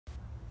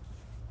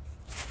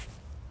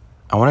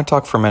I want to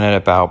talk for a minute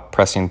about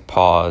pressing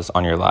pause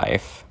on your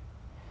life.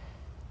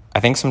 I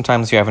think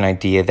sometimes you have an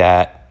idea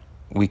that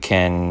we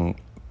can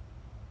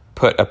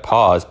put a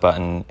pause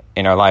button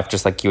in our life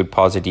just like you would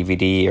pause a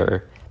DVD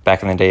or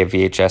back in the day a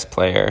VHS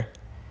player.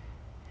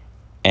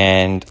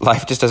 And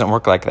life just doesn't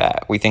work like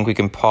that. We think we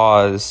can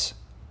pause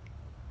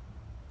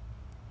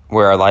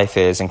where our life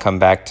is and come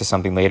back to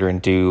something later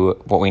and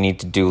do what we need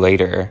to do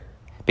later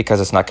because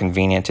it's not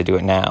convenient to do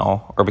it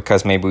now, or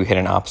because maybe we hit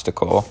an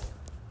obstacle.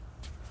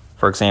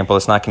 For example,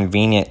 it's not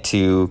convenient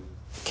to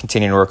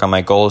continue to work on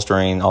my goals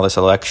during all this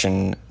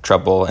election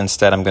trouble.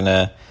 Instead, I'm going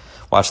to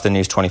watch the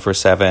news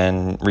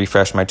 24/7,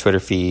 refresh my Twitter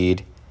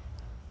feed,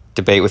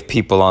 debate with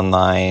people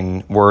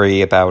online,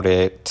 worry about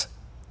it,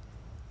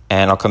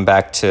 and I'll come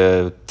back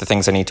to the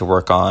things I need to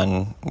work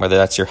on, whether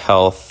that's your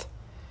health,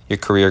 your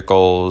career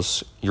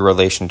goals, your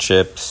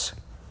relationships,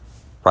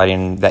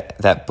 writing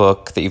that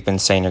book that you've been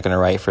saying you're going to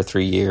write for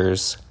 3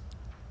 years.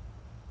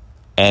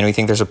 And we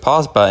think there's a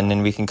pause button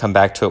and we can come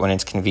back to it when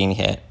it's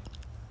convenient.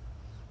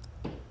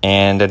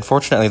 And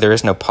unfortunately, there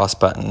is no pause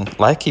button.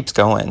 Life keeps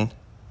going.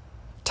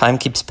 Time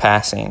keeps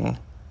passing.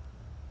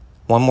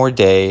 1 more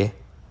day,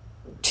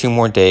 2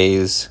 more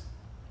days,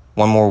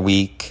 1 more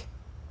week,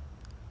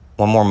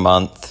 1 more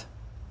month.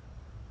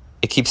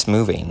 It keeps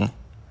moving,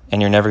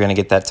 and you're never going to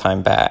get that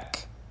time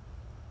back.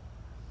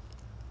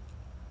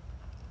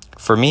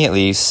 For me, at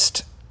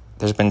least,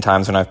 there's been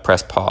times when I've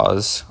pressed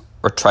pause,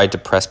 or tried to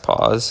press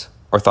pause,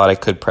 or thought I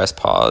could press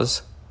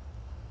pause.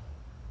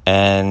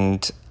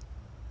 And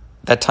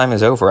that time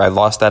is over. I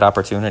lost that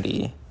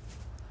opportunity.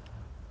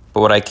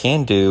 But what I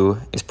can do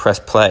is press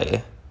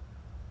play.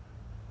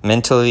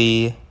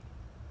 Mentally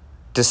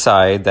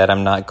decide that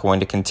I'm not going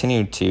to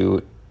continue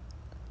to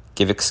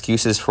give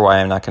excuses for why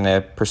I'm not going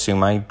to pursue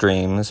my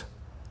dreams.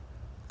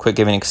 Quit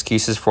giving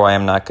excuses for why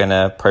I'm not going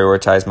to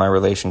prioritize my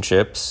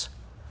relationships.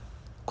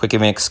 Quit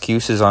giving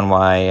excuses on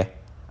why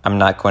I'm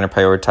not going to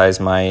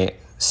prioritize my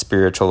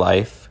spiritual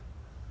life.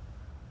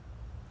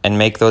 And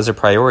make those a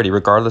priority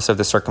regardless of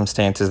the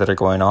circumstances that are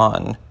going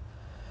on.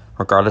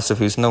 Regardless of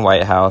who's in the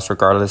White House,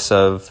 regardless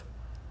of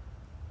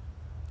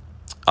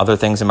other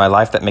things in my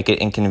life that make it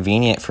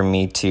inconvenient for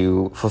me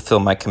to fulfill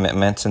my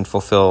commitments and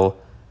fulfill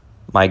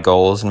my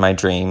goals and my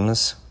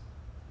dreams.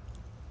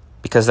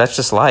 Because that's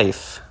just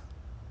life.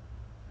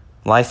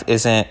 Life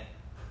isn't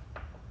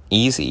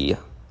easy.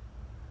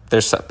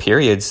 There's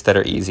periods that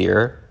are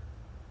easier,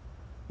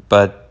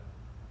 but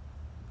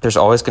there's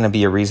always going to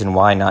be a reason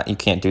why you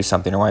can't do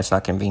something or why it's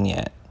not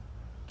convenient.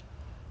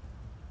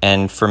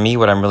 And for me,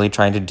 what I'm really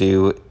trying to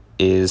do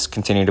is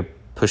continue to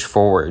push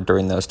forward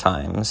during those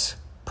times.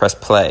 Press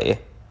play.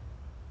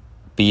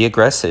 Be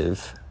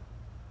aggressive.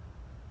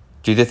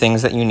 Do the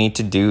things that you need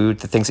to do,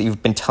 the things that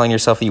you've been telling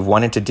yourself that you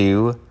wanted to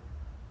do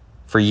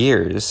for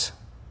years.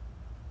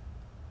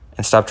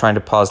 And stop trying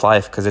to pause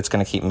life because it's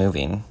going to keep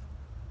moving.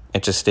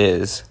 It just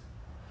is.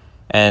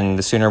 And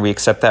the sooner we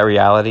accept that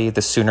reality,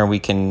 the sooner we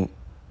can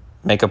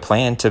make a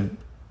plan to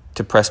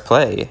press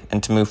play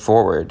and to move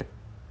forward.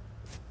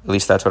 At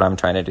least that's what I'm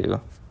trying to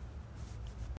do.